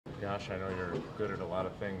Yosh, I know you're good at a lot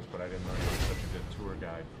of things, but I didn't know you were such a good tour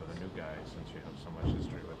guide for the new guy since you have so much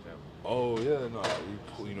history with him. Oh yeah, no,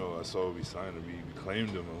 I saw we signed him, we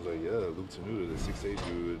claimed him. I was like, yeah, Luke Tenuta, the 6'8"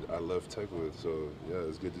 dude I left Tech with. So yeah,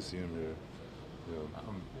 it's good to see him here. Yeah.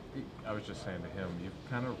 I was just saying to him, you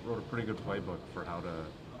kind of wrote a pretty good playbook for how to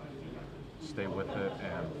stay with it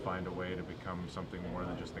and find a way to become something more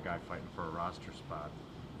than just a guy fighting for a roster spot.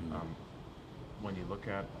 When you look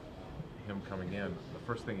at him coming in, the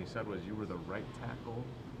first thing he said was you were the right tackle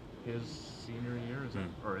his senior year,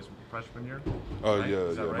 or his freshman year? Oh right?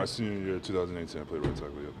 yeah, Right? my senior year, 2018, I played right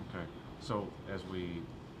tackle. Yep. Okay. So as we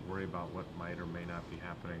worry about what might or may not be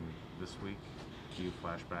happening this week, do you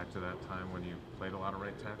flash back to that time when you played a lot of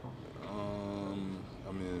right tackle?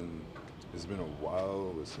 I mean, it's been a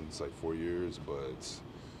while, since like 4 years, but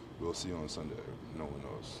we'll see on Sunday. No one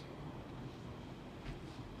knows.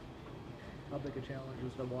 How big a challenge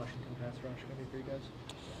was the Washington pass rush going to be for you guys?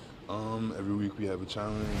 Every week we have a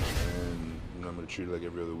challenge, and I'm going to treat it like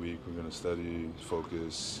every other week. We're going to study,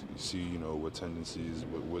 focus, see what tendencies,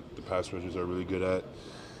 what the pass rushers are really good at,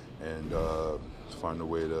 and find a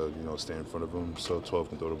way to stay in front of them so 12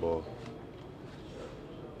 can throw the ball.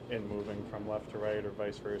 In moving from left to right or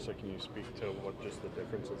vice versa, can you speak to what just the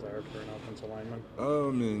differences are for an offensive lineman?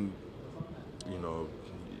 I mean,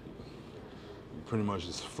 pretty much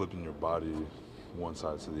just flipping your body one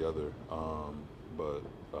side to the other.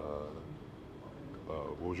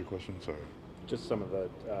 What was your question? Sorry. Just some of the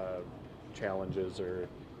challenges or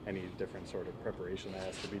any different sort of preparation that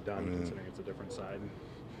has to be done, considering it's a different side.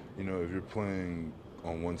 If you're playing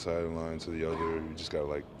on one side of the line to the other, you just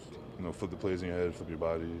gotta flip the plays in your head, flip your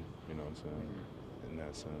body. You know what I'm saying? In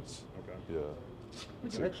that sense. Okay. Yeah.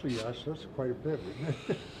 It's actually, Yosh, that's quite a bit, isn't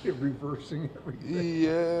it? You're reversing everything.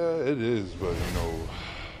 Yeah, it is, but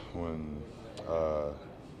when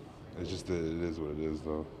it is what it is,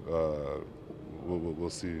 though. We'll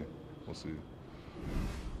see. We'll see.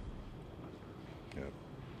 Yeah.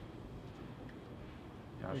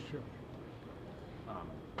 Yosh,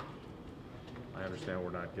 I understand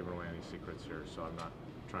we're not giving away any secrets here, so I'm not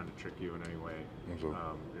trying to trick you in any way. Okay.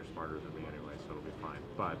 You're smarter than me anyway, so it'll be fine.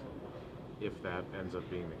 But if that ends up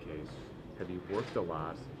being the case, have you worked a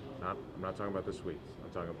lot? I'm not talking about this week. I'm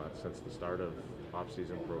talking about since the start of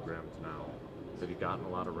off-season program to now. Have you gotten a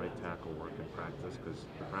lot of right tackle work in practice? Because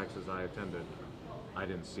the practices I attended, I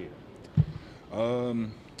didn't see it.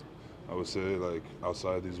 I would say,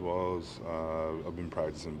 outside these walls, I've been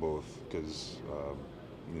practicing both because,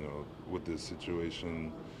 with this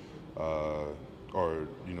situation, or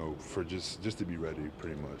for just to be ready,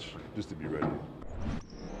 pretty much, just to be ready.